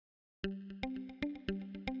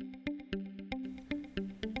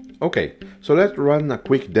Okay, so let's run a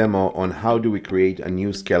quick demo on how do we create a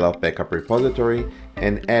new scale-up backup repository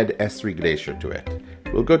and add S3 Glacier to it.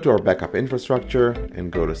 We'll go to our backup infrastructure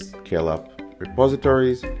and go to scale-up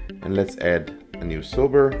repositories, and let's add a new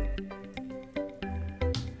SOBR.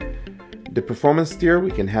 The performance tier,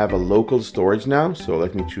 we can have a local storage now, so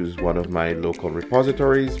let me choose one of my local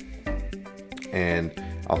repositories and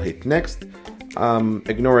I'll hit next.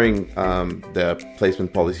 Ignoring the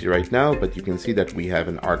placement policy right now, but you can see that we have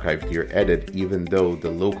an archive tier added even though the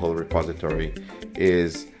local repository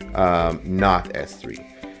is not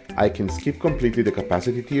S3. I can skip completely the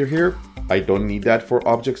capacity tier here. I don't need that for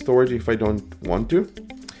object storage if I don't want to.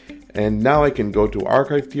 And now I can go to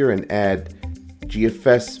archive tier and add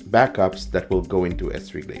GFS backups that will go into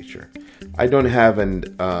S3 Glacier. I don't have an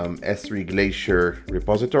S3 Glacier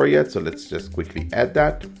repository yet, so let's just quickly add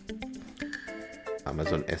that.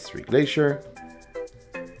 Amazon S3 Glacier.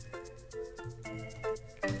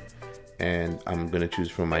 And I'm gonna choose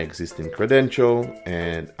from my existing credential,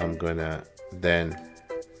 and I'm gonna then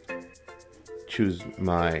choose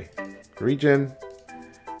my region,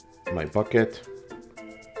 my bucket,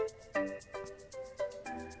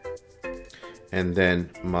 and then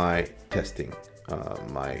my testing,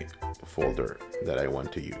 my folder that I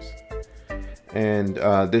want to use. And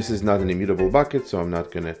this is not an immutable bucket, so I'm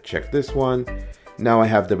not gonna check this one. Now I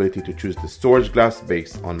have the ability to choose the storage class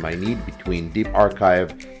based on my need between deep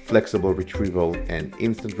archive, flexible retrieval, and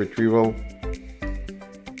instant retrieval.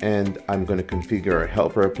 And I'm gonna configure a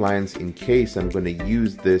helper appliance in case I'm gonna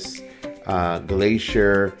use this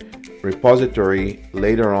Glacier repository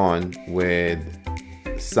later on with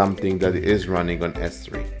something that is running on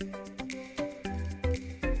S3.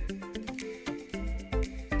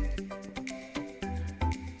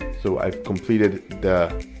 So I've completed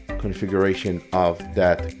the configuration of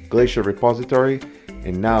that Glacier repository,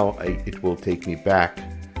 and now it will take me back.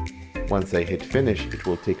 Once I hit finish, it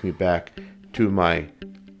will take me back to my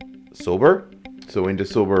SOBR. So in the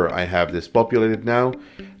SOBR, I have this populated now.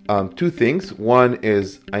 Two things. One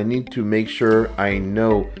is I need to make sure I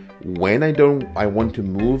know when I want to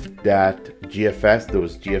move that GFS,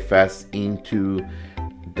 those GFS into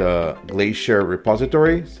the Glacier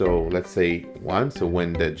repository. So let's say 1, so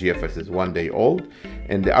when the GFS is 1 day old.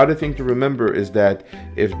 And the other thing to remember is that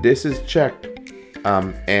if this is checked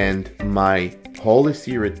and my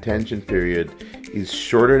policy retention period is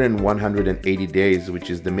shorter than 180 days, which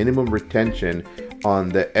is the minimum retention on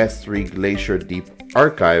the S3 Glacier Deep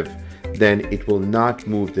Archive, then it will not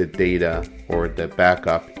move the data or the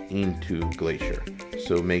backup into Glacier.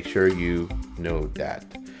 So make sure you know that.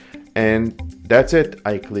 And that's it.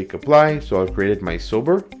 I click apply. So I've created my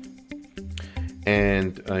SOBR,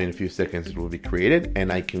 and in a few seconds it will be created, and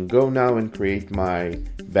I can go now and create my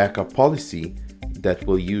backup policy that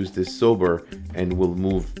will use this SOBR and will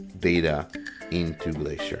move data into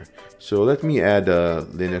Glacier. So let me add a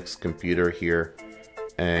Linux computer here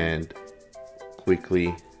and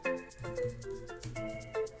quickly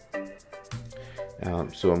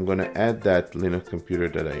so I'm going to add that Linux computer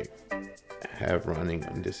that I have running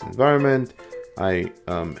on this environment. I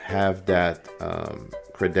have that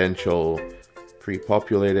credential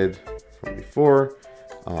pre-populated from before.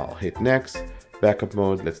 I'll hit next. Backup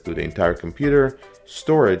mode, let's do the entire computer.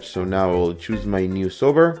 Storage, so now I will choose my new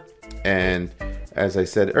SOBR, and as I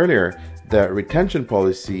said earlier, the retention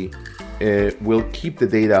policy will keep the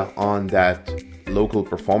data on that local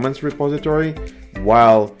performance repository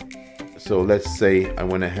while, so let's say I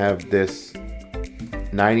want to have this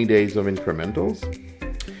 90 days of incrementals,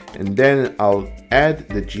 and then I'll add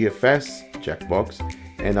the GFS checkbox,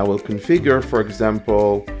 and I will configure, for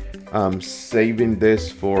example, saving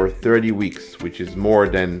this for 30 weeks, which is more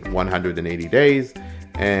than 180 days,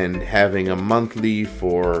 and having a monthly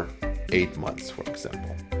for 8 months, for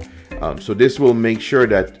example. So this will make sure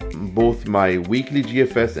that both my weekly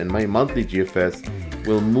GFS and my monthly GFS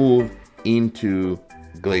will move into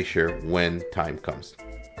Glacier when time comes.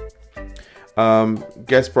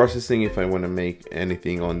 Guest processing if I want to make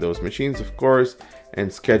anything on those machines, of course,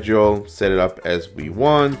 and schedule, set it up as we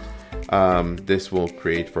want. This will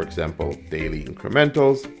create, for example, daily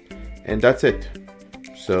incrementals, and that's it.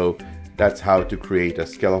 So that's how to create a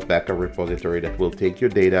scale-up backup repository that will take your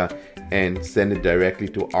data and send it directly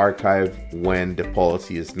to archive when the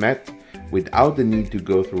policy is met without the need to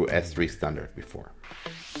go through S3 standard before.